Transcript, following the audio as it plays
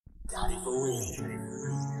Yeah.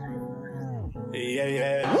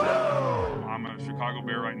 I'm a Chicago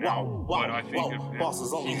Bear right now, but I think if he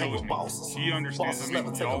knows me, he understands. I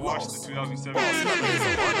mean, y'all watched the 2007 playoffs.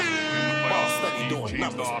 He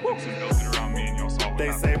changed the offense and built it around me, and y'all saw what They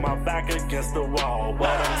happened. say my back against the wall, but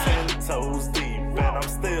I'm 10 toes deep, and I'm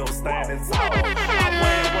still standing tall.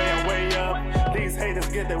 I'm way up. These haters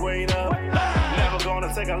get their weight up. Never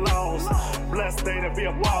gonna take a loss. Blessed day to be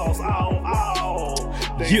a boss.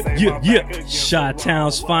 Yeah.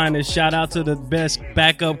 Chi-Town's finest. Shout out to the best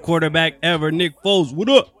backup quarterback ever, Nick Foles. What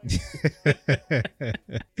up?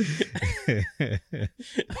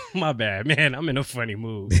 My bad, man. I'm in a funny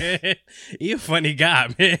mood. You're a funny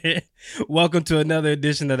guy, man. Welcome to another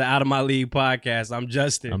edition of the Out of My League podcast. I'm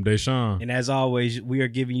Justin. I'm Deshaun. And as always, we are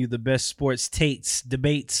giving you the best sports takes,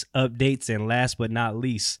 debates, updates, and last but not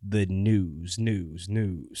least, the news.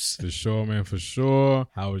 For sure, man. For sure.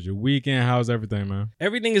 How was your weekend? How's everything, man?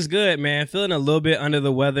 Everything is good, man. Feeling a little bit under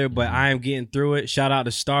the weather, but I am getting through it. Shout out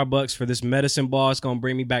to Starbucks for this medicine ball. It's going to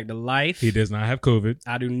bring me back to life. He does not have COVID.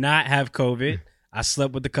 I do not have COVID. I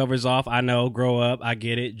slept with the covers off. I know, grow up. I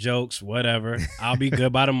get it. Jokes, whatever. I'll be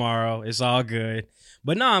good by tomorrow. It's all good.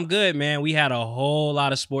 But no, I'm good, man. We had a whole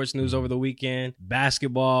lot of sports news over the weekend.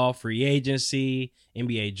 Basketball, free agency,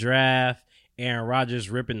 NBA draft, Aaron Rodgers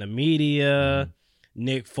ripping the media,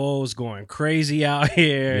 Nick Foles going crazy out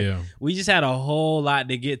here. Yeah. We just had a whole lot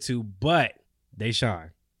to get to, but Deshaun,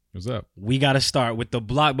 What's up? we got to start with the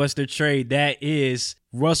blockbuster trade that is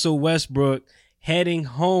Russell Westbrook heading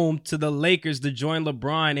home to the Lakers to join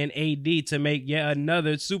LeBron and AD to make yet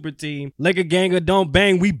another super team. Laker ganger, don't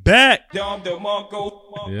bang, we back. Yeah,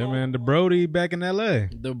 man. The Brody back in L.A.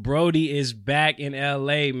 The Brody is back in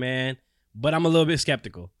LA, man, but I'm a little bit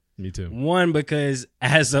skeptical. Me too. One, because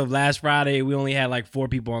as of last Friday, we only had like 4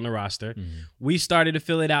 people on the roster. We started to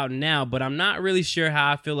fill it out now, but I'm not really sure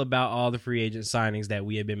how I feel about all the free agent signings that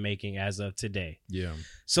we have been making as of today. Yeah.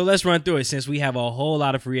 So let's run through it since we have a whole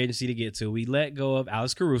lot of free agency to get to. We let go of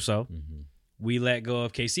Alex Caruso. We let go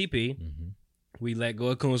of KCP. We let go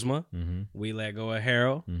of Kuzma. We let go of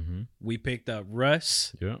Harrell. We picked up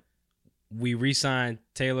Russ. Yep. We re-signed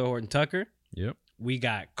Taylor Horton-Tucker. Yep. We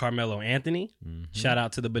got Carmelo Anthony. Shout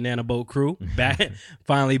out to the Banana Boat crew.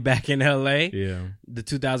 Finally back in LA. Yeah. The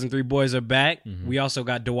 2003 boys are back. We also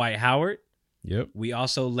got Dwight Howard. Yep. We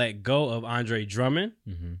also let go of Andre Drummond.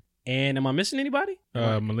 And am I missing anybody?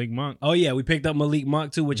 Malik Monk Oh, yeah. We picked up Malik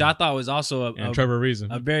Monk, too, which I thought was also and Trevor Ariza.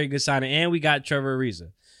 a very good signing. And we got Trevor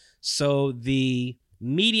Ariza. So the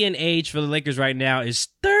median age for the Lakers right now is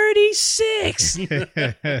 36.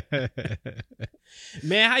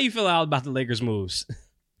 Man, how you feel out about the Lakers moves?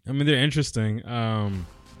 I mean, they're interesting.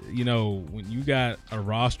 You know, when you got a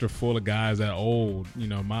roster full of guys that old, you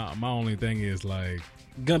know, my only thing is like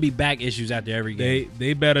Gonna be back issues after every game.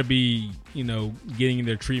 they better be, you know, getting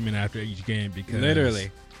their treatment after each game because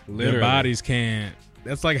Literally. their bodies can't.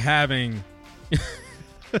 That's like having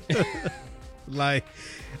like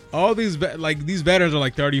all these these veterans are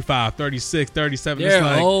like 35, 36, 37. They're it's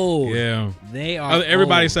like, old. Yeah. They are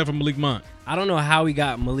Everybody old. except for Malik Monk. I don't know how we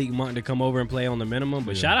got Malik Monk to come over and play on the minimum,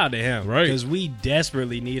 but shout out to him. Right. Because we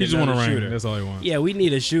desperately need He just another want to shooter. ring. That's all he wants. Yeah, we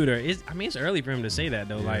need a shooter. It's early for him to say that,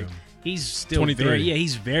 though. Yeah. Like, he's still 23.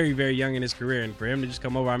 he's very, very young in his career. And for him to just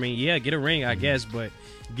come over, I mean, yeah, get a ring, I guess, but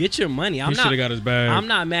get your money. He should have got his bag. I'm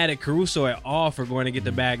not mad at Caruso at all for going to get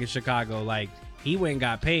the bag in Chicago. Like, he went and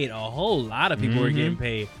got paid. A whole lot of people were getting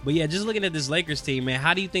paid. But yeah, just looking at this Lakers team, man,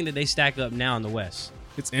 how do you think that they stack up now in the West?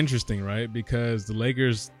 It's interesting, right? Because the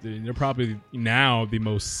Lakers, they're probably now the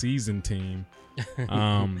most seasoned team.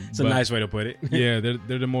 It's a nice way to put it. Yeah,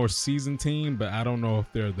 they're the more seasoned team, but I don't know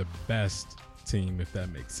if they're the best team, if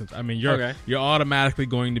that makes sense. I mean, you're automatically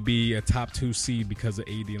going to be a top 2 seed because of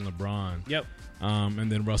AD and LeBron. Yep.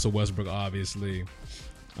 And then Russell Westbrook, obviously.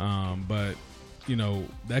 But you know,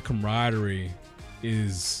 that camaraderie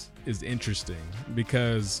is interesting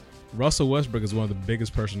because Russell Westbrook is one of the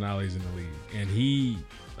biggest personalities in the league, and he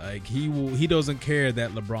doesn't care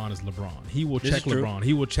that LeBron is LeBron. He will check LeBron.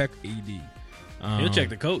 He will check AD. He'll check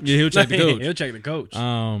the coach. Yeah, he'll check the coach. He'll check the coach.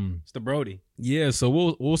 It's the Brody. Yeah, so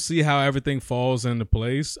we'll see how everything falls into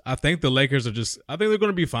place. I think the Lakers they're going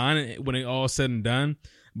to be fine when it all said and done.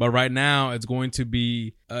 But right now, it's going to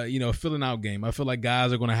be, a filling out game. I feel like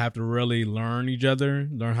guys are going to have to really learn each other,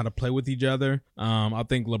 learn how to play with each other. I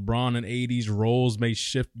think LeBron and AD's roles may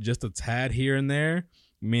shift just a tad here and there,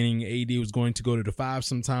 meaning AD was going to go to the 5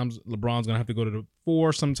 sometimes. LeBron's going to have to go to the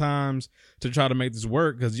 4 sometimes to try to make this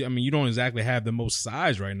work because, I mean, you don't exactly have the most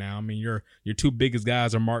size right now. I mean, your 2 biggest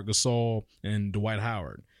guys are Marc Gasol and Dwight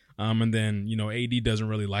Howard. And then, AD doesn't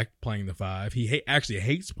really like playing the 5. He actually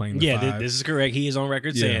hates playing the 5. Yeah, this is correct. He is on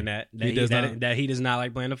record saying that he does not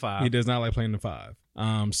like playing the 5. He does not like playing the 5.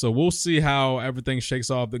 So we'll see how everything shakes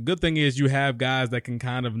off. The good thing is you have guys that can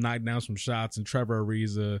kind of knock down some shots, and Trevor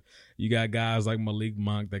Ariza. You got guys like Malik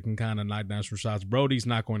Monk that can kind of knock down some shots. Brody's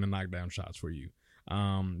not going to knock down shots for you.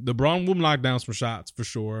 LeBron will knock down some shots for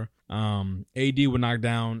sure. AD will knock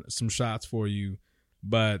down some shots for you.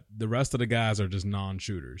 But the rest of the guys are just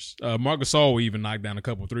non-shooters. Marc Gasol will even knock down a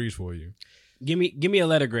couple threes for you. Give me a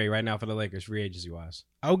letter grade right now for the Lakers, free agency wise.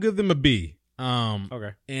 I'll give them a B.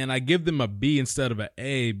 Okay. And I give them a B instead of an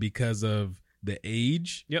A because of the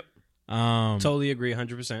age. Yep. Totally agree,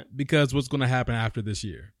 100%. Because what's going to happen after this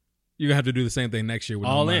year? You're going to have to do the same thing next year. With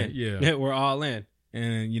all no in. money. Yeah. We're all in.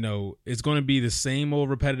 And, it's going to be the same old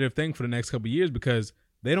repetitive thing for the next couple of years because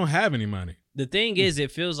they don't have any money. The thing is,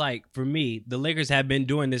 it feels like, for me, the Lakers have been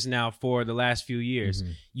doing this now for the last few years.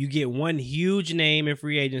 Mm-hmm. You get one huge name in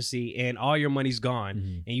free agency, and all your money's gone.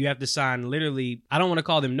 Mm-hmm. And you have to sign literally, I don't want to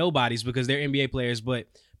call them nobodies because they're NBA players, but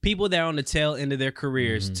people that are on the tail end of their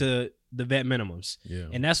careers to the vet minimums. Yeah.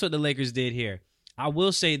 And that's what the Lakers did here. I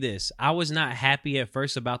will say this. I was not happy at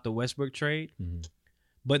first about the Westbrook trade. Mm-hmm.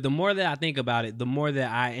 But the more that I think about it, the more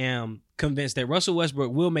that I am convinced that Russell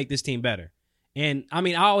Westbrook will make this team better. And, I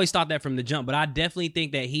mean, I always thought that from the jump, but I definitely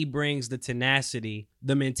think that he brings the tenacity,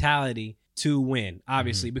 the mentality to win,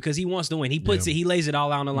 obviously, because he wants to win. He puts it, he lays it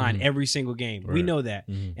all out on the line every single game. Right. We know that.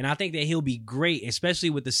 And I think that he'll be great,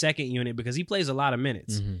 especially with the second unit, because he plays a lot of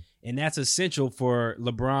minutes. And that's essential for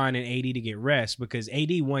LeBron and AD to get rest because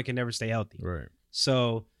AD, one, can never stay healthy. Right.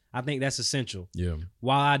 So I think that's essential. Yeah.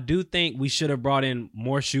 While I do think we should have brought in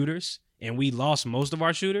more shooters and we lost most of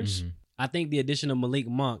our shooters, I think the addition of Malik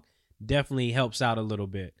Monk definitely helps out a little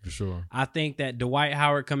bit. For sure. I think that Dwight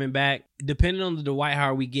Howard coming back, depending on the Dwight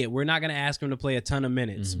Howard we get, we're not going to ask him to play a ton of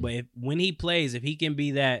minutes. But when he plays, if he can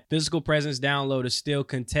be that physical presence down low to still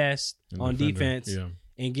contest on defense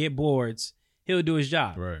and get boards, he'll do his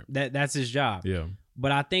job. Right. That's his job. Yeah.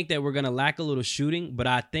 But I think that we're going to lack a little shooting, but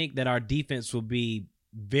I think that our defense will be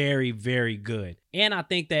very, very good. And I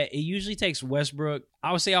think that it usually takes Westbrook,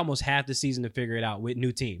 I would say almost half the season to figure it out with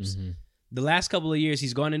new teams. The last couple of years,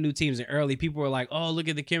 he's gone to new teams, and early people were like, oh, look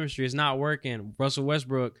at the chemistry. It's not working. Russell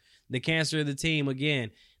Westbrook, the cancer of the team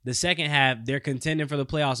again. The second half, they're contending for the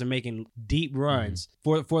playoffs and making deep runs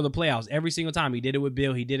for the playoffs every single time. He did it with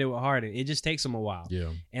Bill. He did it with Harden. It just takes him a while.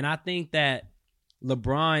 Yeah. And I think that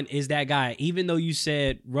LeBron is that guy. Even though you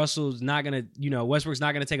said Russell's not going to, Westbrook's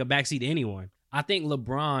not going to take a backseat to anyone, I think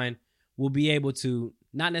LeBron will be able to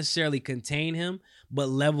not necessarily contain him, but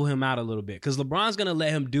level him out a little bit. Because LeBron's going to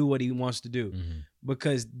let him do what he wants to do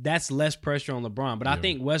because that's less pressure on LeBron. But I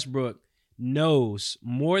think Westbrook knows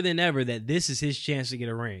more than ever that this is his chance to get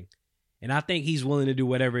a ring. And I think he's willing to do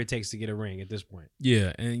whatever it takes to get a ring at this point.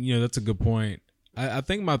 Yeah, and that's a good point. I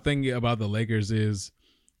think my thing about the Lakers is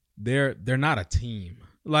they're not a team.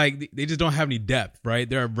 Like, they just don't have any depth, right?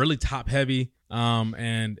 They're really top heavy.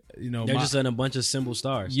 And they're just in a bunch of symbol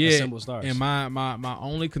stars. Yeah, symbol stars. And my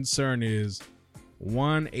only concern is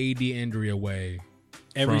one AD injury away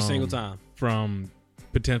every single time from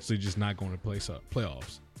potentially just not going to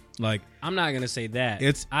playoffs. Like, I'm not gonna say that.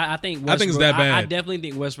 I think I think it's that bad. I definitely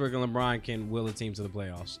think Westbrook and LeBron can will a team to the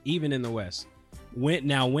playoffs, even in the West.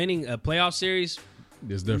 Winning a playoff series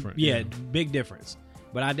is different. Yeah, big difference.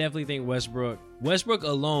 But I definitely think Westbrook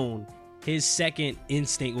alone, his second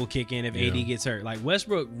instinct will kick in if AD gets hurt. Like,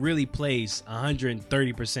 Westbrook really plays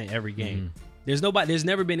 130% every game. There's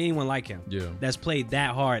never been anyone like him that's played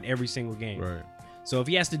that hard every single game. Right. So if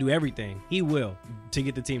he has to do everything, he will to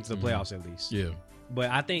get the team to the playoffs at least. Yeah. But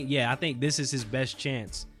I think this is his best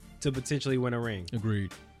chance to potentially win a ring.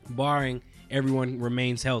 Agreed. Barring everyone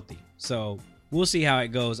remains healthy. So we'll see how it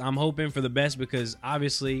goes. I'm hoping for the best because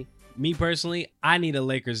obviously, me personally, I need a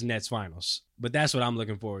Lakers-Nets finals. But that's what I'm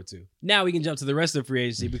looking forward to. Now we can jump to the rest of the free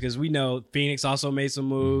agency because we know Phoenix also made some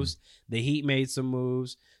moves. The Heat made some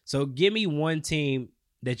moves. So give me one team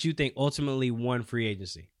that you think ultimately won free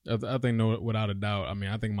agency. I think, without a doubt,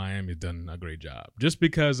 I think Miami's done a great job. Just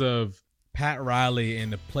because of Pat Riley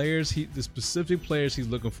and the specific players he's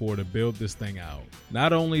looking for to build this thing out.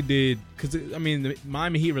 Not only the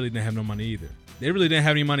Miami Heat really didn't have no money either. They really didn't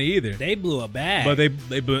have any money either. They blew a bag.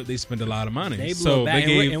 But they spent a lot of money. They blew a bag.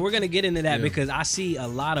 And we're going to get into that because I see a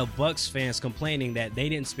lot of Bucks fans complaining that they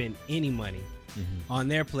didn't spend any money on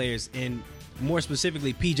their players, and more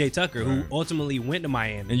specifically PJ Tucker, who ultimately went to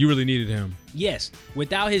Miami. And you really needed him. Yes.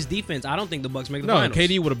 Without his defense, I don't think the Bucks make the finals. No,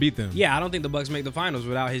 KD would have beat them. Yeah, I don't think the Bucks make the finals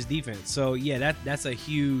without his defense. So, yeah, that's a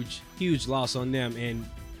huge, huge loss on them. And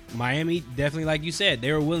Miami definitely, like you said,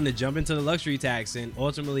 they were willing to jump into the luxury tax and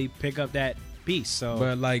ultimately pick up that piece. So,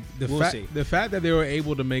 but like the fact that they were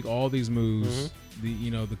able to make all these moves,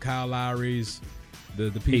 the Kyle Lowrys, the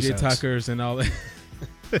PJ Tuckers, and all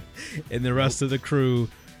that, and the rest of the crew,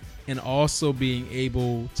 and also being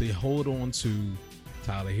able to hold on to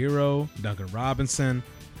Tyler Hero, Duncan Robinson,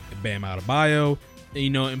 Bam Adebayo,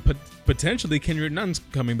 and potentially Kendrick Nunn's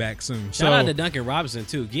coming back soon. Shout out to Duncan Robinson,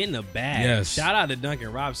 too. Getting a bag. Yes. Shout out to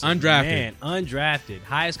Duncan Robinson. Undrafted. Man, undrafted.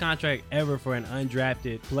 Highest contract ever for an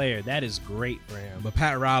undrafted player. That is great for him. But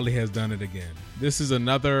Pat Riley has done it again. This is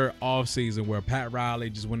another offseason where Pat Riley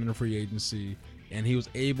just went into free agency, and he was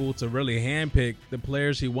able to really handpick the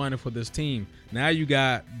players he wanted for this team. Now you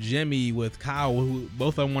got Jimmy with Kyle, who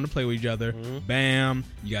both of them want to play with each other. Bam.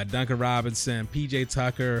 You got Duncan Robinson, PJ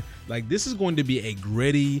Tucker. Like, this is going to be a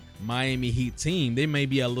gritty Miami Heat team. They may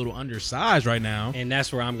be a little undersized right now. And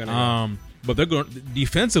that's where I'm going to go. But they're going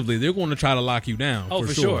defensively, they're going to try to lock you down. Oh,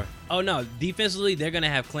 for sure. Oh, no. Defensively, they're going to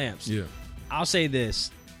have clamps. Yeah. I'll say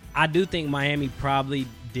this. I do think Miami probably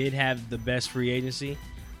did have the best free agency.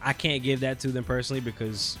 I can't give that to them personally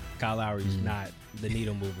because Kyle Lowry's not the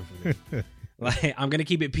needle mover for me. Like, I'm gonna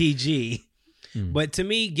keep it PG. But to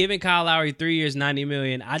me, giving Kyle Lowry 3 years, $90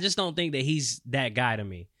 million, I just don't think that he's that guy to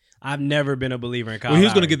me. I've never been a believer in Kyle Lowry. Well,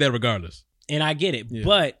 he's gonna get that regardless. And I get it. Yeah.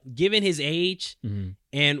 But given his age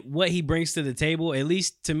and what he brings to the table, at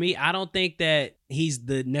least to me, I don't think that he's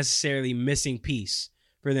the necessarily missing piece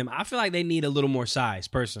for them. I feel like they need a little more size,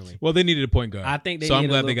 personally. Well, they needed a point guard. I think I'm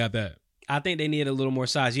glad they got that. I think they need a little more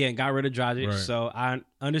size. Yeah, and got rid of Dragic, right. So I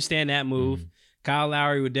understand that move. Kyle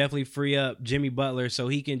Lowry would definitely free up Jimmy Butler so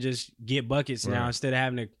he can just get buckets now instead of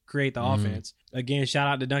having to create the offense. Again, shout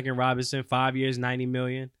out to Duncan Robinson, 5 years, $90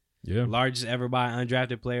 million. Yeah. Largest ever by an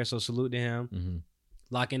undrafted player, so salute to him.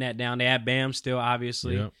 Locking that down. They have Bam still,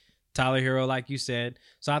 obviously. Yep. Tyler Hero, like you said.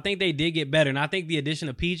 So I think they did get better. And I think the addition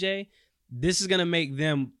of PJ, this is going to make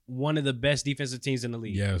them one of the best defensive teams in the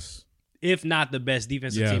league. Yes. If not the best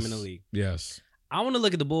defensive team in the league. Yes. I want to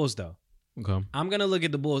look at the Bulls, though. Okay. I'm going to look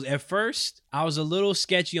at the Bulls. At first, I was a little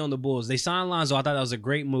sketchy on the Bulls. They signed Lonzo. I thought that was a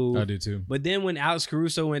great move. I did too. But then when Alex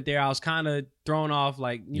Caruso went there, I was kind of thrown off,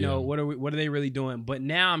 like, you know, what are they really doing? But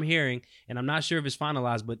now I'm hearing, and I'm not sure if it's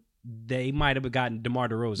finalized, but they might have gotten DeMar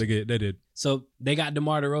DeRozan. They did. So they got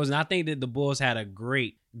DeMar DeRozan. I think that the Bulls had a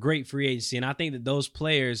great free agency, and I think that those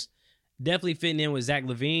players definitely fitting in with Zach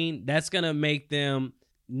LaVine, that's going to make them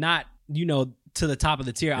not, to the top of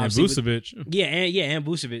the tier. And Vucevic. And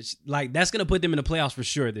Vucevic. Like, that's going to put them in the playoffs for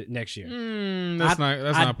sure next year. Let's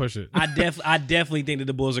not push it. I definitely think that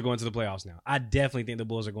the Bulls are going to the playoffs now. I definitely think the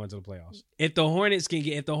Bulls are going to the playoffs. If the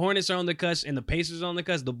Hornets are on the cusp and the Pacers are on the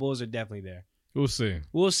cusp, the Bulls are definitely there. We'll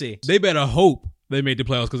see. They better hope they make the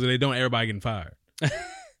playoffs, because if they don't, everybody getting fired.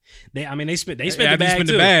 They spent the bag spent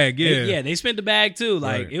too. The bag, yeah. They spent the bag too.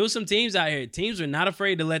 Like, it was some teams out here. Teams were not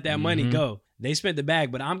afraid to let that money go. They spent the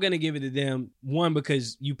bag, but I'm gonna give it to them. One,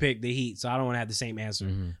 because you picked the Heat, so I don't want to have the same answer.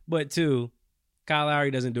 But two, Kyle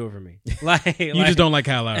Lowry doesn't do it for me. You just don't like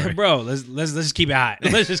Kyle Lowry, bro. Let's just keep it hot.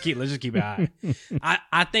 Let's just keep it hot.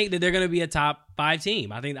 I think that they're gonna be a top 5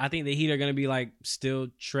 team. I think the Heat are gonna be like still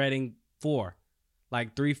treading 4.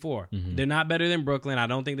 Like 3-4. They're not better than Brooklyn. I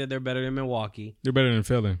don't think that they're better than Milwaukee. They're better than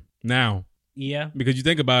Philly now. Yeah, because you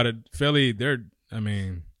think about it, Philly. They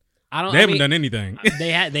haven't done anything.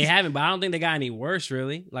 They haven't, but I don't think they got any worse,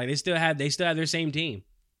 really. Like, they still have their same team.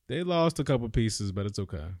 They lost a couple pieces, but it's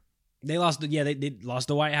okay. They lost. They lost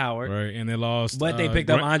Dwight Howard, right? And they lost, but they picked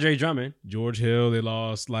up Andre Drummond, George Hill. They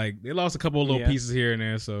lost a couple of little pieces here and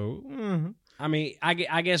there. So, I mean,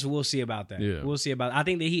 I guess we'll see about that. Yeah. We'll see about. I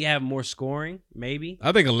think that he have more scoring, maybe.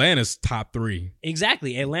 I think Atlanta's top 3.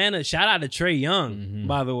 Exactly, Atlanta. Shout out to Trae Young,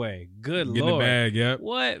 by the way. Good Getting Lord, the bag. Yep.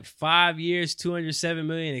 What, 5 years, $207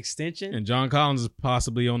 million extension? And John Collins is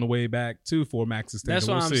possibly on the way back too for max extension. That's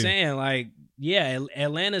what I'm saying. Like, yeah,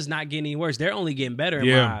 Atlanta's not getting any worse. They're only getting better in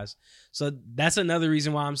my eyes. So that's another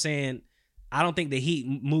reason why I'm saying I don't think the Heat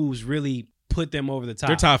moves really put them over the top.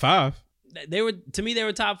 They're top 5. They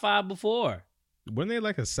were top 5 before. Weren't they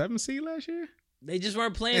like a 7 seed last year? They just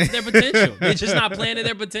weren't playing to their potential. They're just not playing to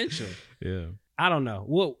their potential. Yeah. I don't know.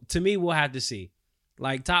 Well, to me, we'll have to see.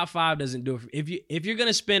 Like, top 5 doesn't do it. If you're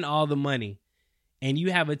gonna spend all the money and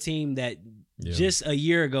you have a team that just a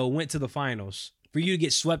year ago went to the finals, for you to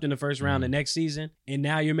get swept in the first round the next season, and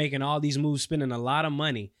now you're making all these moves, spending a lot of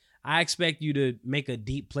money, I expect you to make a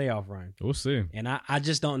deep playoff run. We'll see. And I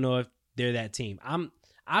just don't know if they're that team.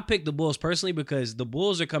 I picked the Bulls personally because the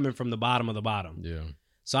Bulls are coming from the bottom of the bottom. Yeah.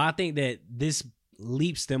 So I think that this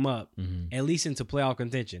leaps them up at least into playoff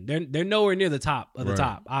contention. They're nowhere near the top of the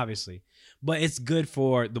top, obviously, but it's good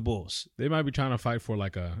for the Bulls. They might be trying to fight for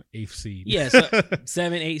like a 8th seed. Yeah, so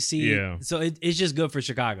 7, 8 seed. Yeah. So it's just good for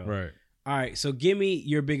Chicago. Right. All right, so give me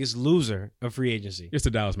your biggest loser of free agency. It's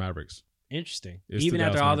the Dallas Mavericks. Interesting. It's Even the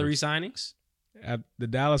after Dallas all Mavericks. the re-signings? The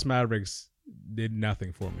Dallas Mavericks did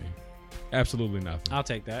nothing for me. Absolutely nothing. I'll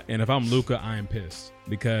take that. And if I'm Luka, I am pissed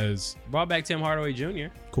because Brought back Tim Hardaway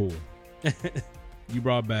Jr. cool. You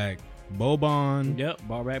brought back Boban. Yep,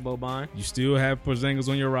 brought back Boban, You still have Porzingis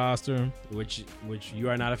on your roster. which you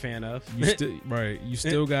are not a fan of. You still right. You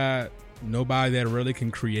still got nobody that really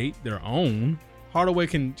can create their own. Hardaway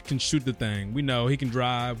can shoot the thing. We know he can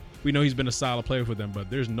drive. We know he's been a solid player for them. But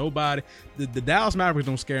there's nobody. The Dallas Mavericks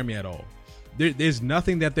don't scare me at all. There's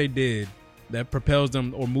nothing that they did that propels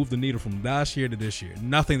them or moved the needle from last year to this year.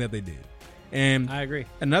 Nothing that they did. And I agree.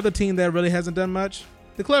 another team that really hasn't done much,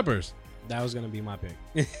 the Clippers. That was going to be my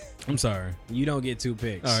pick. I'm sorry. You don't get 2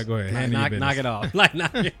 picks. All right, go ahead. Handle your Knock business.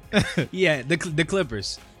 it off. Yeah, the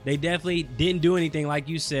Clippers. They definitely didn't do anything like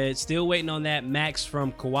you said. Still waiting on that max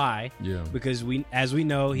from Kawhi. Yeah. Because as we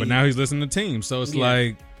know, But now he's listening to teams, so it's Yeah.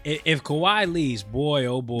 like if Kawhi leaves, boy,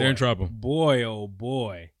 oh boy. they're in trouble. Boy, oh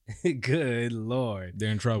boy. Good Lord. They're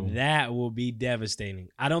in trouble. That will be devastating.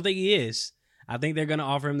 I don't think he is. I think they're going to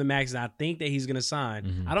offer him the max, and I think that he's going to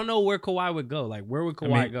sign. I don't know where Kawhi would go. Like, where would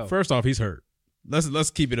Kawhi go? First off, he's hurt. Let's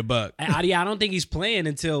keep it a buck. I don't think he's playing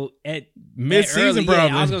until at Mid-season, at early- probably.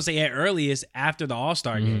 Yeah, I was going to say at earliest after the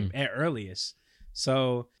All-Star game. At earliest.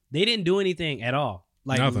 So they didn't do anything at all.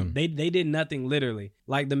 Like Nothing. They did nothing literally.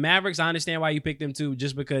 Like the Mavericks, I understand why you picked them too,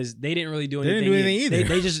 just because they didn't really do They anything. didn't do anything either.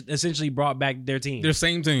 They just essentially brought back their team. Their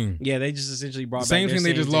same team. Yeah, they just essentially brought The back same their team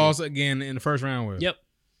they just team. lost again in the first round with.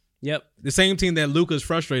 Yep. The same team that Luka's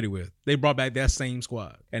frustrated with. They brought back that same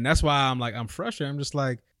squad. And that's why I'm frustrated. I'm just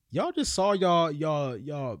like, y'all just saw y'all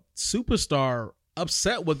superstar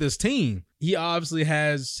upset with this team. He obviously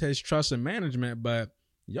has trust in management, but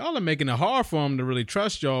y'all are making it hard for him to really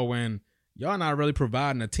trust y'all when y'all not really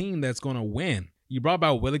providing a team that's going to win. You brought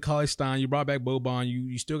back Willie Cauley-Stein. You brought back Boban.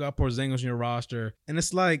 You still got Porzingis on your roster. And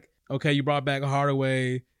it's like, okay, you brought back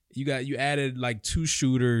Hardaway. You added like 2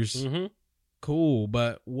 shooters. Mm-hmm. Cool,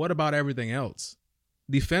 but what about everything else?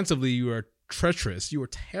 Defensively, you are treacherous. You were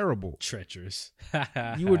terrible. Treacherous.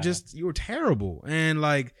 You were terrible. And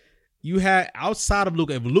like you had outside of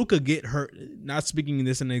Luka, if Luka get hurt, not speaking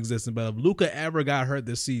this into existence, but if Luka ever got hurt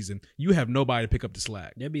this season, you have nobody to pick up the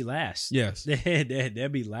slack. They'd be last. Yes.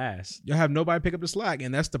 They'd be last. You have nobody to pick up the slack,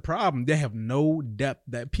 and that's the problem. They have no depth,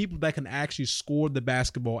 that people that can actually score the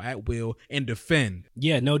basketball at will and defend.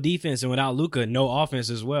 Yeah, no defense, and without Luka, no offense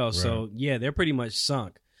as well. So yeah, they're pretty much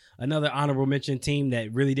sunk. Another honorable mention team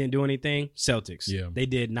that really didn't do anything, Celtics. Yeah. They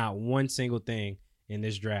did not one single thing in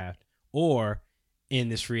this draft or in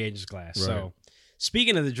this free agents class. Right. So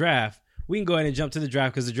speaking of the draft, we can go ahead and jump to the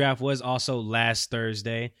draft because the draft was also last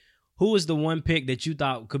Thursday. Who was the one pick that you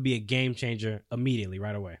thought could be a game changer immediately,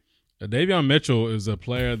 right away? Davion Mitchell is a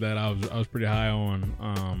player that I was pretty high on,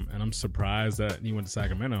 and I'm surprised that he went to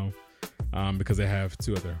Sacramento because they have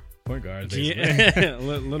 2 other point guards. Yeah.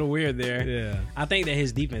 little weird there. Yeah. I think that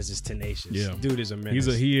his defense is tenacious. Yeah. Dude is a menace.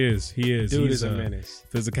 He is. Dude He's is a menace.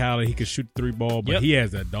 Physicality. He can shoot 3 ball, but Yep. he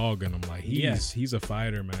has that dog in him. Like Yeah. he's a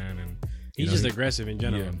fighter, man. And you He's know, just aggressive in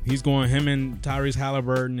general. Yeah, he's going him and Tyrese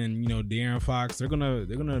Halliburton and De'Aaron Fox. They're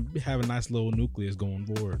gonna have a nice little nucleus going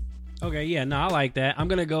forward. Okay, yeah, no, I like that. I'm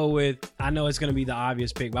going to go with, I know it's going to be the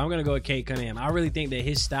obvious pick, but I'm going to go with Cade Cunningham. I really think that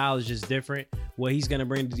his style is just different. What he's going to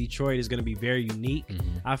bring to Detroit is going to be very unique.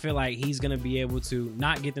 I feel like he's going to be able to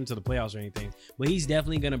not get them to the playoffs or anything, but he's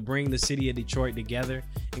definitely going to bring the city of Detroit together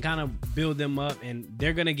and kind of build them up, and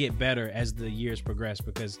they're going to get better as the years progress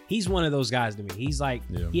because he's one of those guys to me. He's like,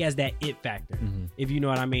 he has that it factor, if you know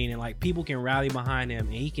what I mean, and like people can rally behind him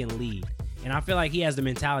and he can lead. And I feel like he has the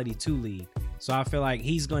mentality to lead. So I feel like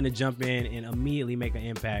he's going to jump in and immediately make an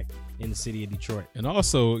impact in the city of Detroit. And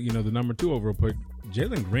also, the number 2 overall pick,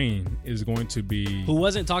 Jalen Green, is going to be Who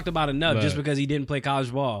wasn't talked about enough But- just because he didn't play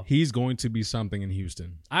college ball. he's going to be something in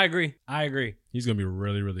Houston. I agree. He's going to be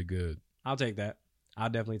really, really good. I'll take that. I'll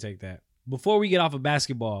definitely take that. Before we get off of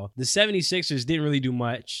basketball, the 76ers didn't really do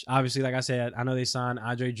much. Obviously, like I said, I know they signed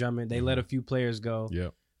Andre Drummond. They let a few players go.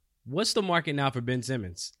 Yep. What's the market now for Ben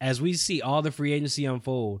Simmons? As we see all the free agency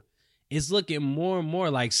unfold, it's looking more and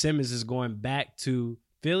more like Simmons is going back to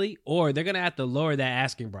Philly, or they're going to have to lower that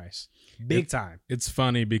asking price big time. It's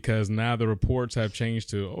funny because now the reports have changed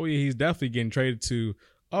to, oh yeah, he's definitely getting traded to,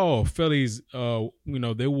 oh, Philly's, they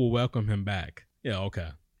will welcome him back. Yeah, okay.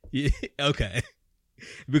 Yeah, okay.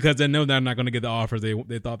 Because they know they're not going to get the offers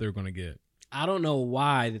they thought they were going to get. I don't know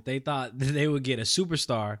why that they thought that they would get a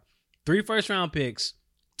superstar, 3 first-round picks,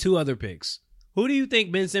 2 other picks. Who do you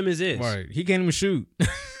think Ben Simmons is? Right. He can't even shoot.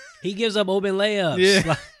 He gives up open layups.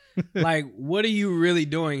 Yeah. Like, what are you really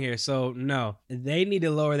doing here? So, no, they need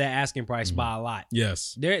to lower that asking price by a lot.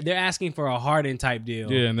 Yes. They're asking for a Harden type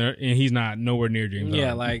deal. Yeah, and he's not nowhere near James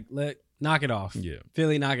Yeah, Harden. like, knock it off. Yeah.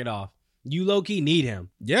 Philly, knock it off. You low-key need him.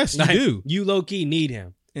 Yes, you Like, do. You low-key need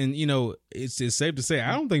him. And, it's safe to say,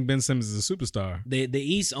 I don't think Ben Simmons is a superstar. The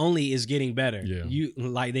East only is getting better. Yeah.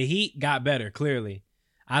 The Heat got better, clearly.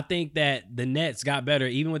 I think that the Nets got better,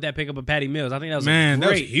 even with that pickup of Patty Mills. I think that was that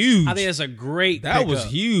was huge. I think that's a great That pickup. was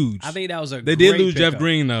huge. I think that was a They great did lose pickup. Jeff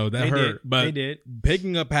Green, though. That They hurt. did. But They did.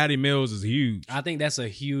 picking up Patty Mills is huge. I think that's a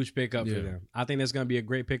huge pickup for Yeah. them. I think that's going to be a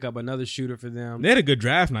great pickup, another shooter for them. They had a good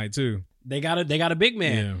draft night, too. They got a big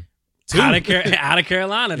man. Yeah. Out of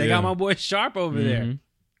Carolina. They Yeah. got my boy Sharp over there. Mhm.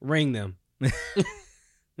 Ring them.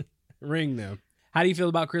 Ring them. How do you feel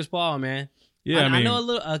about Chris Paul, man? Yeah, I know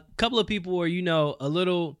a couple of people were, a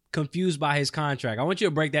little confused by his contract. I want you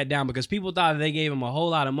to break that down because people thought that they gave him a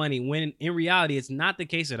whole lot of money when in reality it's not the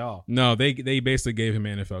case at all. No, they basically gave him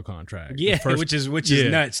an NFL contract. Yeah, The first- which yeah.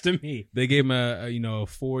 is nuts to me. They gave him a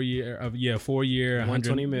 4-year,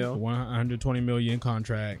 120 mil. 120 million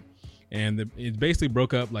contract. And it basically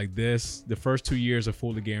broke up like this. The first 2 years are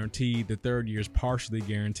fully guaranteed. The third year is partially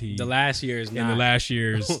guaranteed. The last year is and not. the last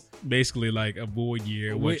year is basically like a void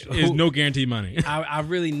year, which Wait, is no guaranteed money. I've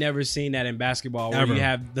really never seen that in basketball where Ever. you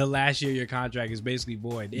have the last year your contract is basically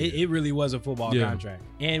void. It really was a football Yeah. contract.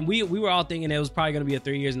 And we were all thinking it was probably going to be a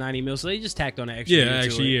 3 years, 90 mil. So they just tacked on an extra year. Yeah, to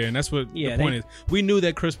actually, it. yeah. And that's what Yeah, the point is. We knew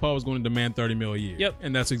that Chris Paul was going to demand $30 million a year. Yep.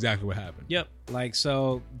 And that's exactly what happened. Yep. Like,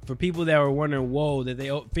 so for people that were wondering, whoa,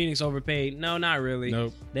 that Phoenix overpaid? No, not really.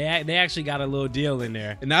 Nope. They actually got a little deal in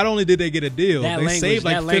there. And not only did they get a deal, they saved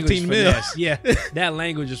like 15 mil. finesse. Yeah, that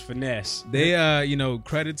language is finesse. They,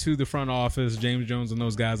 credit to the front office, James Jones and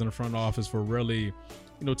those guys in the front office for really,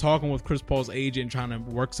 talking with Chris Paul's agent and trying to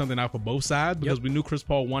work something out for both sides because we knew Chris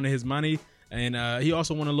Paul wanted his money and he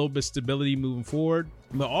also wanted a little bit of stability moving forward.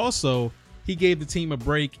 But also, he gave the team a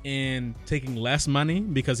break in taking less money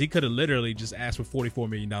because he could have literally just asked for $44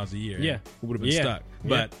 million a year. Yeah. It would have been Yeah. stuck. Yeah.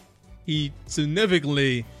 But he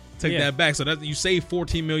significantly took that back. So that you save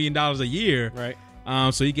 $14 million a year. Right.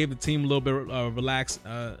 So he gave the team a little bit of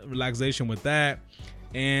relaxation with that.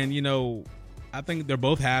 And, I think they're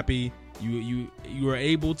both happy. You were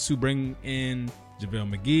able to bring in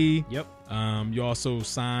JaVale McGee. Yep. You also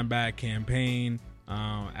signed back Campaign,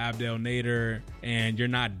 Abdel Nader, and you're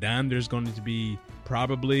not done. There's going to be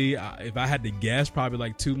probably, if I had to guess, probably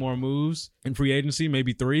like 2 more moves in free agency,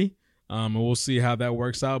 maybe 3. And we'll see how that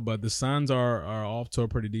works out. But the Suns are off to a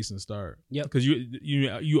pretty decent start. Yep. Because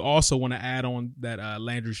you also want to add on that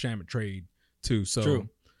Landry Shamet trade too. So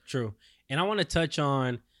True. And I want to touch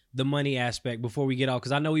on the money aspect before we get off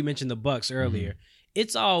because I know we mentioned the Bucks earlier.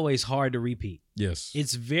 It's always hard to repeat. Yes.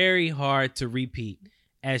 It's very hard to repeat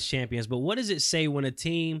as champions. But what does it say when a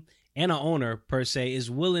team and an owner, per se,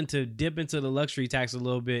 is willing to dip into the luxury tax a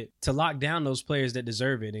little bit to lock down those players that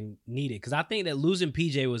deserve it and need it? Because I think that losing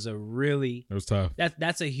PJ was it was tough.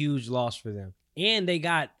 That's a huge loss for them. And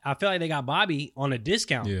I feel like they got Bobby on a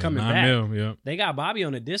discount coming $9 back. million, yeah. They got Bobby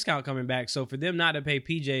on a discount coming back. So for them not to pay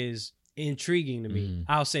PJ is intriguing to me,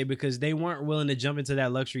 I'll say, because they weren't willing to jump into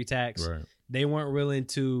that luxury tax. Right. They weren't willing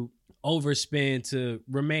to overspend to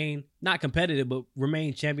remain not competitive, but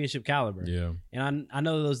remain championship caliber. Yeah. And I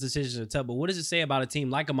know those decisions are tough, but what does it say about a team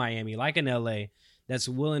like a Miami, like an LA, that's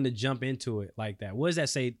willing to jump into it like that? What does that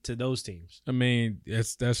say to those teams? I mean,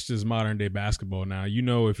 that's just modern day basketball now.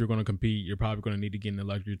 If you're going to compete, you're probably going to need to get in the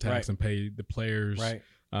luxury tax and pay the players. Right.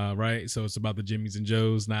 Right. So it's about the Jimmys and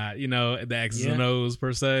Joes, not, the X's and O's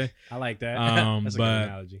per se. I like that. That's a but, good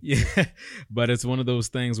analogy. Yeah. But it's one of those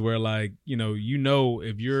things where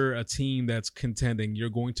if you're a team that's contending, you're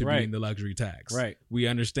going to be in the luxury tax. Right. We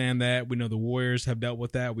understand that. We know the Warriors have dealt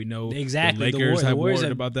with that. We know exactly. the Lakers have Warriors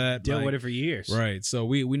worried about that. Dealt with it for years. Right. So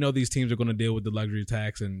we know these teams are going to deal with the luxury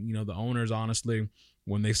tax, and the owners, honestly,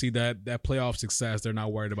 when they see that playoff success, they're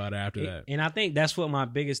not worried about it after that. And I think that's what my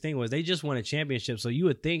biggest thing was. They just won a championship, so you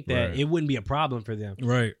would think that it wouldn't be a problem for them.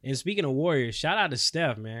 Right. And speaking of Warriors, shout out to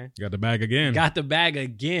Steph, man. Got the bag again. Got the bag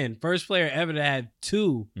again. First player ever to have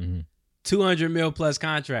 2 $200 mil plus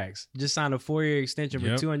contracts. Just signed a 4-year extension for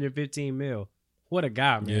 $215 mil. What a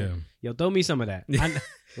guy, man. Yeah. Yo, throw me some of that.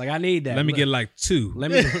 I need that. Let me get like 2.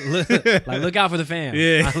 Let me look out for the fam.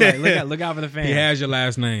 Yeah. Look out for the fam. He has your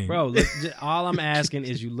last name. Bro, all I'm asking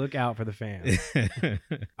is you look out for the fam.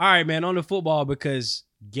 All right, man, on the football, because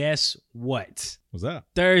guess what? What's that?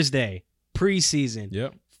 Thursday, preseason.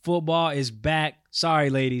 Yep. Football is back. Sorry,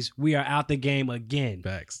 ladies. We are out the game again.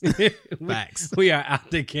 Facts. Facts. We are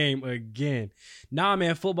out the game again. Nah,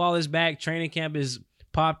 man, football is back. Training camp is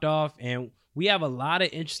popped off, and we have a lot of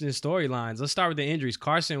interesting storylines. Let's start with the injuries.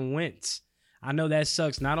 Carson Wentz. I know that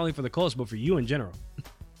sucks not only for the Colts, but for you in general.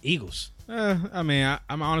 Eagles. I mean,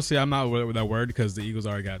 I'm honestly, I'm not with that word because the Eagles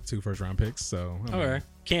already got 2 first-round picks. So okay,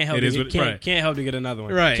 can't help can't help to get another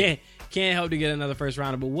one. Right. Can't help to get another first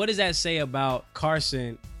rounder. But what does that say about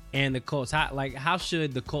Carson and the Colts? How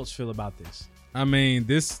should the Colts feel about this? I mean,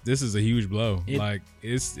 this is a huge blow.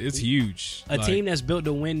 It's huge. A team that's built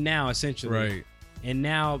to win now, essentially. Right. And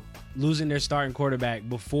now losing their starting quarterback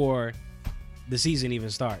before the season even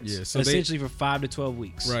starts. Yeah, so essentially for 5 to 12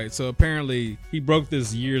 weeks. Right. So apparently he broke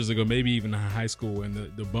this years ago, maybe even in high school, and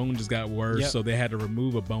the bone just got worse. Yep. So they had to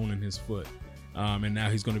remove a bone in his foot. And now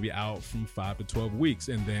he's going to be out from 5 to 12 weeks.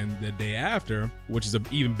 And then the day after, which is an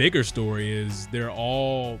even bigger story, is they're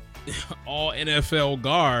all NFL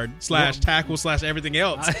guard / tackle / everything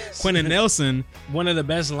else. Quentin Nelson, one of the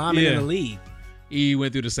best linemen in the league. He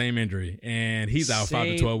went through the same injury, and he's out 5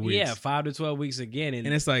 to 12 weeks. Yeah, 5 to 12 weeks again. And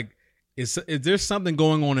it's like, is there something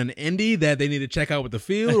going on in Indy that they need to check out with the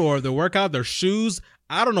field or the workout, their shoes?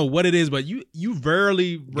 I don't know what it is, but you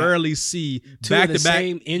rarely see back-to-back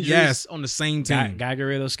injuries. Yes, on the same team. Gotta get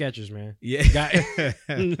rid of those Skechers, man.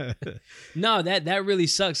 Yeah. No, that really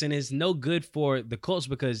sucks, and it's no good for the Colts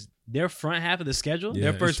because their front half of the schedule,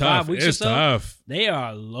 their first 5 weeks or so, tough. They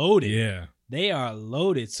are loaded. Yeah. They are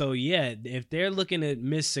loaded. So, yeah, if they're looking to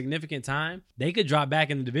miss significant time, they could drop back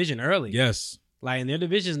in the division early. Yes. And their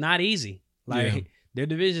division's not easy. Their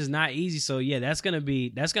division's not easy. So, yeah, that's gonna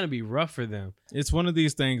be rough for them. It's one of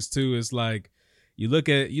these things, too. It's like you look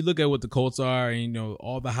at what the Colts are and,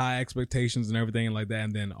 all the high expectations and everything like that,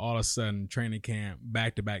 and then all of a sudden training camp,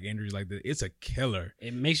 back-to-back injuries like that. It's a killer.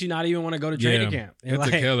 It makes you not even want to go to training camp. And it's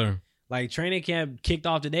a killer. Like, training camp kicked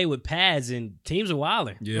off today with pads, and teams are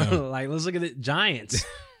wilding. Yeah. Let's look at the Giants.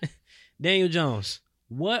 Daniel Jones,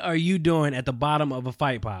 what are you doing at the bottom of a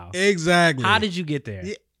fight pile? Exactly. How did you get there?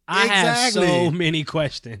 Yeah, I have so many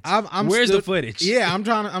questions. Where's the footage? Yeah,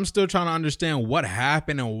 I'm still trying to understand what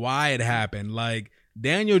happened and why it happened. Like,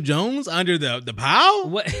 Daniel Jones under the pile?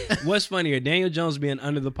 What's funnier, Daniel Jones being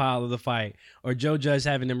under the pile of the fight or Joe Judge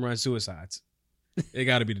having them run suicides? It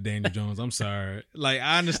got to be the Daniel Jones. I'm sorry. Like,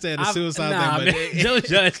 I understand the suicide thing, but Joe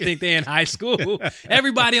Judge think they're in high school.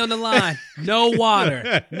 Everybody on the line. No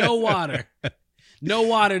water. No water. No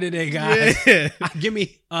water today, guys. Yeah. Give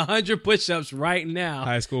me 100 push-ups right now.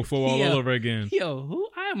 High school football all over again.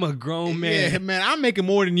 I am a grown man. Yeah, man, I'm making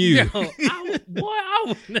more than you.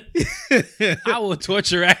 I will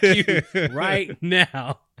torture at you right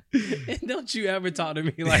now. Don't you ever talk to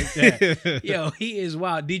me like that. He is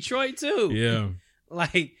wild. Detroit too. Yeah.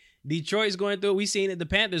 Like, Detroit's going through it. We seen it. The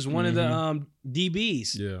Panthers, one of the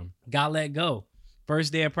DBs got let go.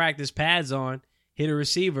 First day of practice, pads on, hit a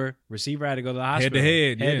receiver. Receiver had to go to the hospital.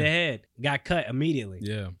 Head to head. Got cut immediately.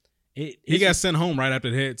 Yeah. He got sent home right after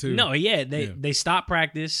the hit too. No, they stopped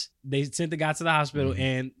practice. They sent the guy to the hospital,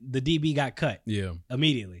 and the DB got cut. Yeah.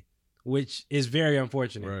 Immediately, which is very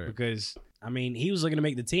unfortunate because, I mean, he was looking to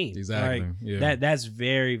make the team. Exactly. That's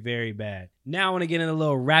very, very bad. Now I want to get in a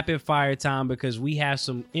little rapid fire time because we have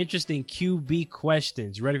some interesting QB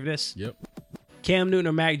questions. You ready for this? Yep. Cam Newton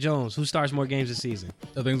or Mac Jones? Who starts more games this season?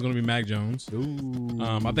 I think it's going to be Mac Jones. Ooh.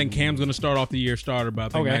 I think Cam's going to start off the year starter, but I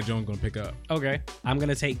think Mac Jones is going to pick up. Okay. I'm going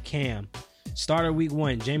to take Cam. Starter week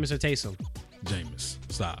 1, Jameis or Taysom? Jameis.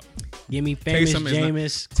 Stop. Give me famous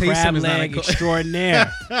Jameis, crab leg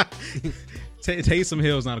extraordinaire. Taysom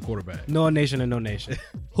Hill is not a quarterback. No nation or no nation.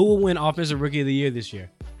 Who will win Offensive Rookie of the Year this year?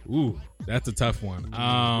 Ooh, that's a tough one.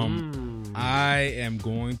 I am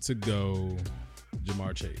going to go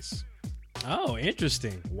Jamar Chase. Oh,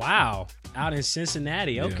 interesting. Wow. Out in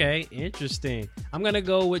Cincinnati. Okay, interesting. I'm going to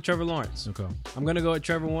go with Trevor Lawrence. Okay. I'm going to go with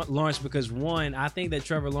Trevor Lawrence because, one, I think that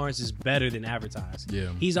Trevor Lawrence is better than advertised. Yeah.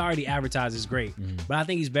 He's already advertised as great, but I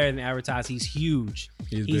think he's better than advertised. He's huge.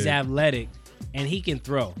 He's athletic. And he can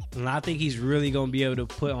throw. And I think he's really going to be able to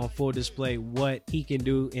put on full display what he can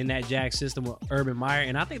do in that Jags system with Urban Meyer.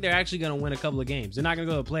 And I think they're actually going to win a couple of games. They're not going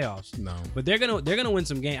to go to the playoffs. No. But they're going to win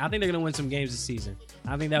some games. I think they're going to win some games this season.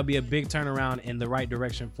 I think that'll be a big turnaround in the right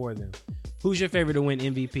direction for them. Who's your favorite to win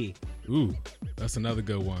MVP? Ooh, that's another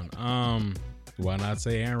good one. Why not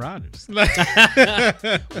say Aaron Rodgers?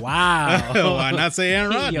 Wow. Why not say Aaron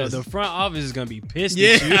Rodgers? Yo, the front office is going to be pissed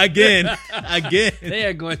at you. Again. They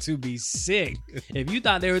are going to be sick. If you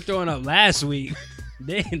thought they were throwing up last week,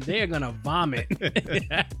 they're going to vomit.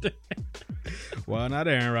 Why not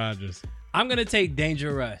Aaron Rodgers? I'm going to take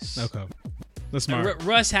Danger Russ. Okay. That's smart.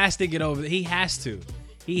 Russ has to get over it. He has to.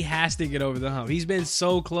 He has to get over the hump. He's been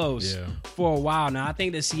so close for a while now. I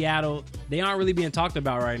think that Seattle, they aren't really being talked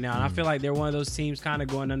about right now. And I feel like they're one of those teams kind of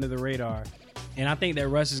going under the radar. And I think that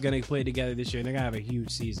Russ is going to play it together this year. And they're going to have a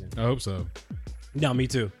huge season. I hope so. No, me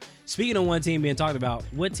too. Speaking of one team being talked about,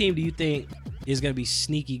 what team do you think is going to be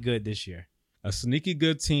sneaky good this year? A sneaky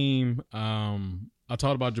good team. I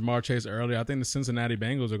talked about Jamar Chase earlier. I think the Cincinnati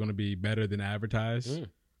Bengals are going to be better than advertised.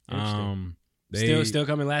 Still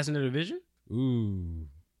coming last in the division? Ooh.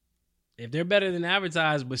 If they're better than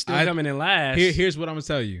advertised, but still coming in last. Here's what I'm going to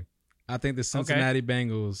tell you. I think the Cincinnati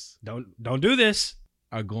Bengals don't do this.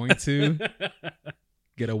 Are going to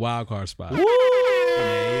get a wild card spot in the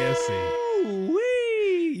AFC.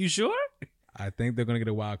 Wee. You sure? I think they're going to get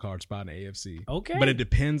a wild card spot in the AFC. Okay. But it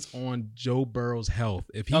depends on Joe Burrow's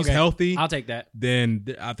health. If he's healthy, I'll take that.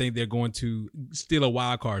 Then I think they're going to steal a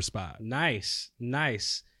wild card spot. Nice.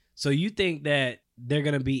 So you think that they're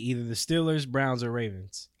going to be either the Steelers, Browns, or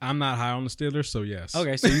Ravens? I'm not high on the Steelers, so yes.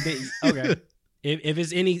 Okay, so you think if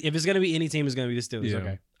it's going to be any team, it's going to be the Steelers. Yeah.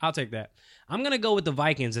 Okay, I'll take that. I'm going to go with the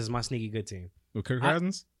Vikings as my sneaky good team. With Kirk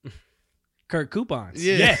Cousins? Kirk Coupons.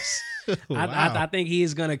 Yeah. Yes. Wow. I think he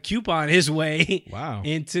is going to coupon his way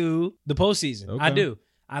into the postseason. Okay. I do.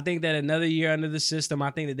 I think that another year under the system,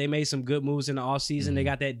 I think that they made some good moves in the offseason. Mm-hmm. They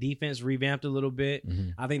got that defense revamped a little bit. Mm-hmm.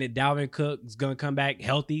 I think that Dalvin Cook is going to come back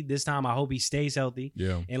healthy this time. I hope he stays healthy.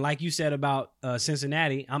 Yeah. And like you said about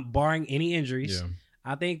Cincinnati, I'm barring any injuries. Yeah.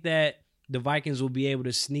 I think that the Vikings will be able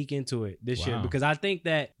to sneak into it this year because I think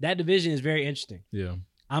that division is very interesting. Yeah.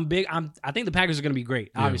 I think the Packers are going to be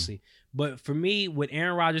great, obviously. Yeah. But for me, with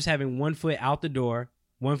Aaron Rodgers having 1 foot out the door,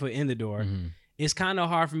 1 foot in the door, it's kind of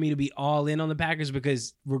hard for me to be all in on the Packers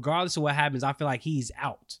because regardless of what happens, I feel like he's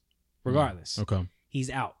out. Regardless. Okay. He's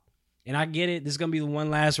out. And I get it. This is going to be the one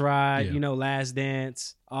last ride, last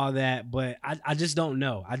dance, all that. But I just don't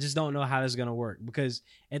know. I just don't know how this is going to work because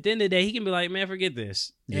at the end of the day, he can be like, man, forget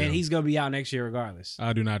this. Yeah. And he's going to be out next year regardless.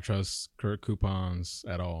 I do not trust Kirk Coupons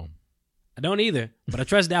at all. I don't either, but I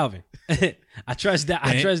trust Dalvin. I trust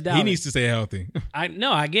Dalvin. He needs to stay healthy. I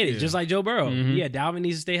get it. Yeah. Just like Joe Burrow. Mm-hmm. Yeah, Dalvin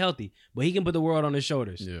needs to stay healthy, but he can put the world on his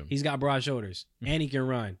shoulders. Yeah. He's got broad shoulders, and he can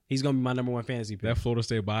run. He's going to be my number one fantasy pick. That Florida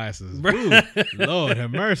State bias is, ooh, Lord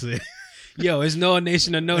have mercy. Yo, it's no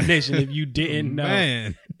nation or no nation if you didn't know.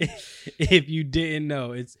 Man. If you didn't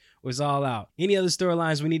know, it's all out. Any other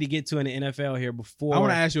storylines we need to get to in the NFL here before? I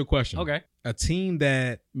want to ask you a question. Okay. A team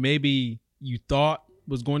that maybe you thought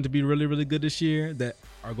was going to be really, really good this year that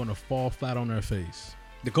are going to fall flat on their face?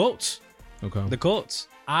 The Colts. Okay. The Colts.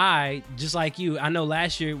 Just like you, I know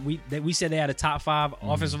last year we said they had a top 5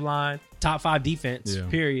 offensive line, top 5 defense,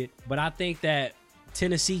 period. But I think that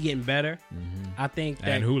Tennessee getting better. I think that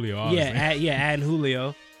adding Julio, obviously. Adding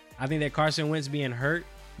Julio. I think that Carson Wentz being hurt.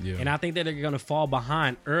 Yeah. And I think that they're going to fall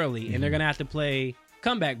behind early and they're going to have to play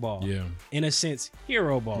comeback ball. Yeah. In a sense,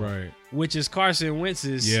 hero ball. Right. Which is Carson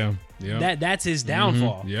Wentz's. Yeah. That's his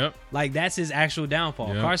downfall. Yep. Like that's his actual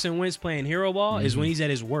downfall. Yep. Carson Wentz playing hero ball is when he's at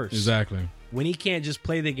his worst. Exactly. When he can't just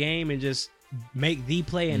play the game and just make the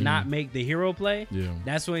play and not make the hero play. Yeah.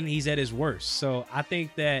 That's when he's at his worst. So I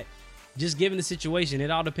think that just given the situation, it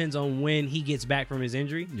all depends on when he gets back from his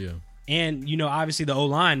injury. Yeah. And, obviously the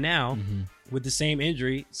O-line now with the same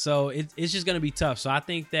injury. So it's just going to be tough. So I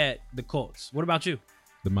think that the Colts. What about you?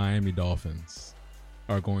 The Miami Dolphins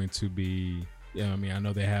are going to be, I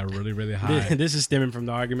know they had really, really high. This is stemming from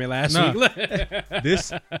the argument last week.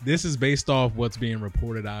 This is based off what's being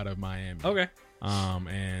reported out of Miami. Okay.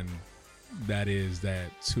 And that is that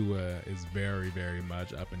Tua is very, very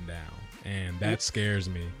much up and down. And that scares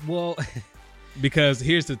me. Well, because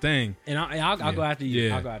here's the thing. And I'll go after you.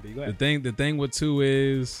 Yeah. I'll go after you. Go ahead. The thing with Tua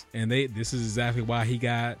is, and this is exactly why he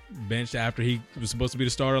got benched after he was supposed to be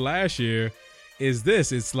the starter last year, is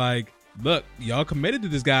this. It's like, look, y'all committed to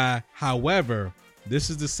this guy. However, this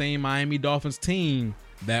is the same Miami Dolphins team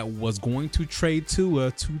that was going to trade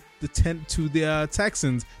Tua to the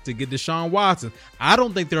Texans to get Deshaun Watson. I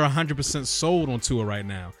don't think they're 100% sold on Tua right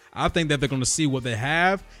now. I think that they're going to see what they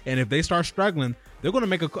have, and if they start struggling, they're going to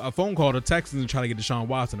make a phone call to Texans and try to get Deshaun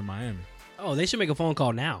Watson in Miami. Oh, they should make a phone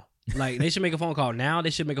call now. Like, they should make a phone call now. They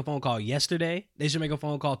should make a phone call yesterday. They should make a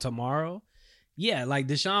phone call tomorrow. Yeah, like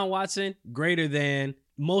Deshaun Watson, greater than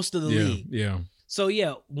most of the league. Yeah. So,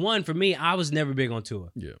 one, for me, I was never big on Tua.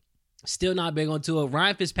 Yeah. Still not big on Tua.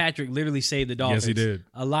 Ryan Fitzpatrick literally saved the Dolphins. Yes, he did.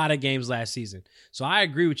 A lot of games last season. So I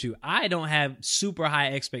agree with you. I don't have super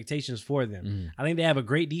high expectations for them. I think they have a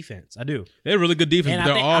great defense. I do. They have really good defense. And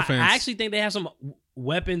their offense. I actually think they have some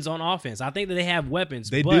weapons on offense. I think that they have weapons.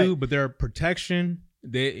 They do, but their protection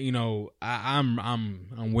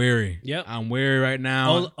I'm wary. Yep. I'm wary right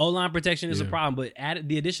now. O-line protection is a Yeah. problem, but add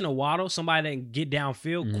the addition of Waddle, somebody that can get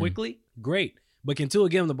downfield Mhm. quickly, great. But can Tua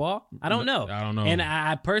give him the ball? I don't know. I don't know. And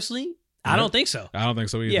I personally, I Yeah. don't think so. I don't think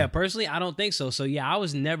so either. Yeah, personally, I don't think so. So, yeah, I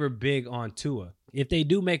was never big on Tua. If they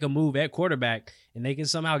do make a move at quarterback and they can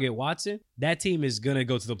somehow get Watson, that team is going to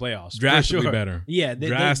go to the playoffs. for Drastically sure. better. Yeah.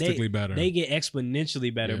 Drastically better. They get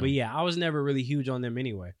exponentially better. Yeah. But, yeah, I was never really huge on them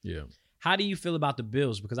anyway. Yeah. How do you feel about the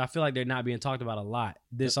Bills? Because I feel like they're not being talked about a lot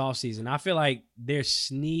this offseason. I feel like they're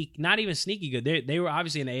not even sneaky good. They were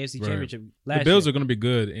obviously in the AFC Right. Championship last The Bills year. are going to be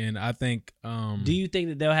good, and I think. Do you think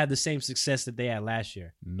that they'll have the same success that they had last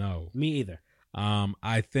year? No. Me either.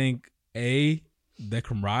 I think the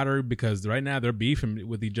camaraderie, because right now they're beefing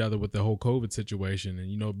with each other with the whole COVID situation,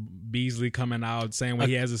 and Beasley coming out saying what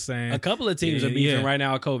he has to say. A couple of teams Yeah, are beefing yeah. right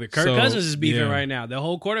now with COVID. Kirk So, Cousins is beefing yeah. right now. Their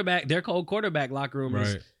whole quarterback locker room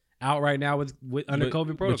is Right. out right now with under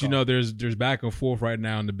COVID protocol. But there's back and forth right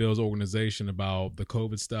now in the Bills organization about the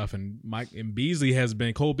COVID stuff, and Cole Beasley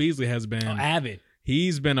has been avid.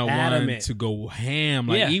 He's been a one Adamant. to go ham,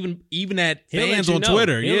 like Yeah. even at He'll let fans you on know.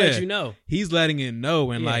 Twitter. He'll yeah, let you know. He's letting it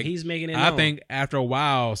know, and Yeah, like he's making it I known. think after a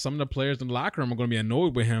while, some of the players in the locker room are going to be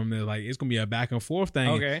annoyed with him. They're like, it's going to be a back and forth thing.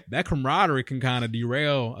 Okay. That camaraderie can kind of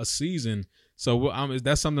derail a season. So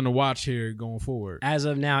that's something to watch here going forward. As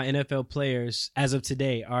of now, NFL players, as of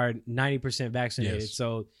today, are 90% vaccinated. Yes.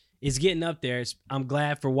 So it's getting up there. I'm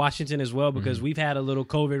glad for Washington as well because we've had a little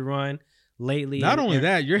COVID run lately. Not only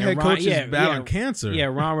that, your and head Ron- coach is yeah, battling yeah, cancer. Yeah,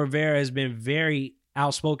 Ron Rivera has been very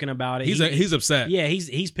outspoken about it. He's upset. Yeah,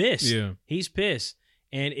 he's pissed. Yeah. He's pissed.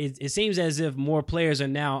 And it seems as if more players are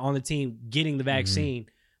now on the team getting the vaccine.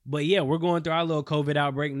 But yeah, we're going through our little COVID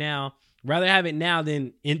outbreak now. Rather have it now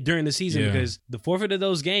than during the season because the forfeit of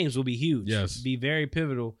those games will be huge. Yes. Be very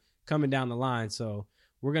pivotal coming down the line. So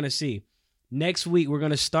we're going to see. Next week, we're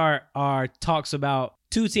going to start our talks about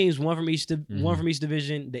two teams, one from each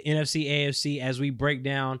division, the NFC, AFC, as we break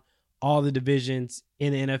down all the divisions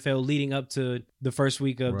in the NFL leading up to the first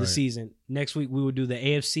week of the Right. season. Next week, we will do the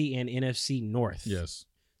AFC and NFC North. Yes.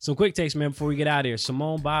 Some quick takes, man, before we get out of here.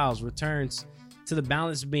 Simone Biles returns to the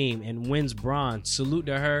balance beam and wins bronze. Salute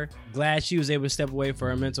to her. Glad she was able to step away for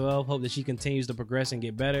her mental health. Hope that she continues to progress and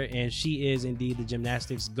get better. And she is indeed the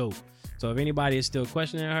gymnastics GOAT. So if anybody is still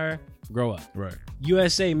questioning her, grow up. Right.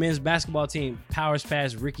 USA men's basketball team powers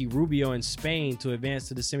past Ricky Rubio in Spain to advance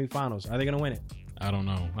to the semifinals. Are they going to win it? I don't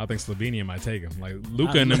know. I think Slovenia might take him. Like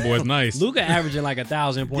Luka and them boys nice. Luka averaging like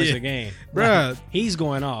 1,000 points Yeah. a game. Bruh. Like, he's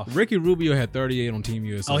going off. Ricky Rubio had 38 on Team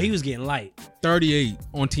USA. Oh, he was getting light. 38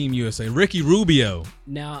 on Team USA. Ricky Rubio.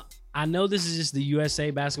 Now, I know this is just the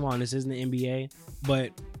USA basketball and this isn't the NBA,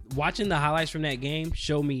 but watching the highlights from that game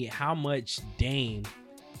showed me how much Dame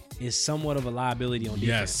is somewhat of a liability on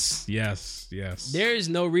defense. Yes. There is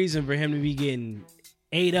no reason for him to be getting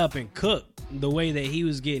ate up and cooked the way that he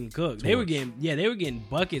was getting cooked. They were getting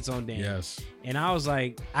buckets on Dame. Yes. And I was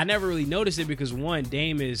like, I never really noticed it because one,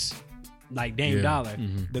 Dame is like Dame Yeah. Dollar,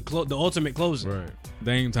 Mhm. the ultimate closer. Right.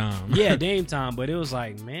 Dame time. Yeah, Dame time. But it was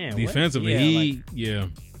like, man, Defensively,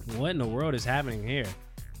 what in the world is happening here?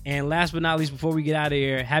 And last but not least, before we get out of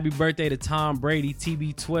here, happy birthday to Tom Brady,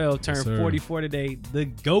 TB12, turned sir. 44 today, the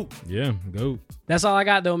GOAT. Yeah. Go. That's all I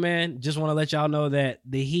got, though, man. Just want to let y'all know that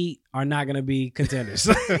the Heat are not going to be contenders.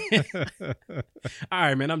 All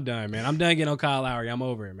right, man, I'm done, man. I'm done getting on Kyle Lowry. I'm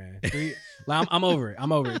over it, man. I'm over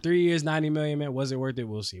it. 3 years, $90 million, man. Was it worth it?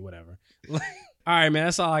 We'll see. Whatever. All right, man.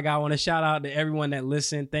 That's all I got. I want to shout out to everyone that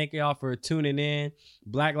listened. Thank y'all for tuning in.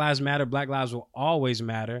 Black Lives Matter. Black lives will always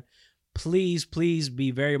matter. Please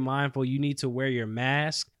be very mindful. You need to wear your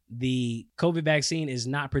mask. The COVID vaccine is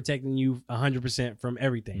not protecting you 100% from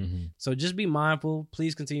everything. So just be mindful.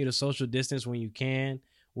 Please continue to social distance when you can.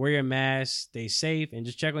 Wear your mask, stay safe, and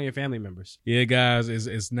just check on your family members. Yeah, guys,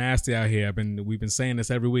 it's nasty out here. We've been saying this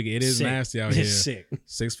every week. It is Sick. nasty out here. It's sick.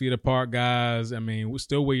 6 feet apart, guys. I mean, we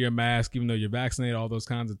still wear your mask even though you're vaccinated, all those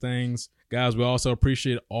kinds of things. Guys, we also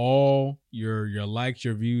appreciate all your likes,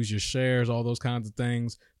 your views, your shares, all those kinds of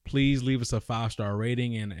things. Please leave us a 5-star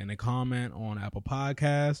rating and a comment on Apple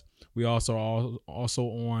Podcasts. We also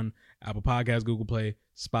on Apple Podcasts, Google Play,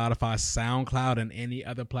 Spotify, SoundCloud, and any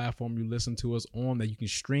other platform you listen to us on that you can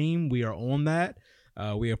stream. We are on that.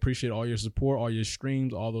 We appreciate all your support, all your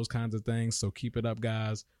streams, all those kinds of things. So keep it up,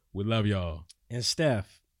 guys. We love y'all. And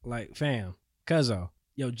Steph, like, fam, cuzzo,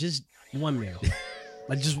 yo, just $1 million.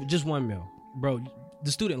 Like, just $1 million. Bro,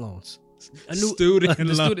 the student loans.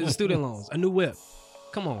 Student loans. A new whip.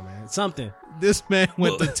 Come on, man. Something. This man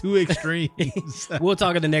went to two extremes. We'll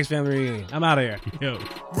talk at the next family reunion. I'm out of here. Yo.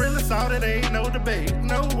 Really saw that ain't no debate.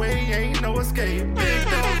 No way, ain't no escape. Big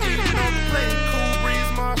dog eating on the plate. Cool breeze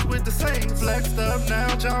wash with the Saints. Flexed up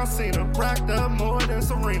now, John Cena. Racked up more than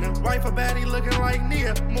Serena. Wife a baddie looking like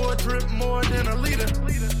Nia. More drip, more than a leader.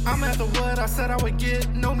 I'm after what I said I would get.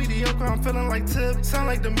 No mediocre, I'm feeling like Tip. Sound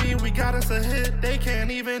like to me, we got us a hit. They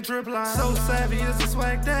can't even drip line. So savvy is a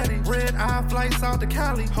swag daddy. Red eye flights out to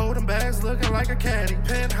Cali. Holding bags looking like a caddy.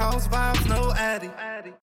 Penthouse vibes, no addy.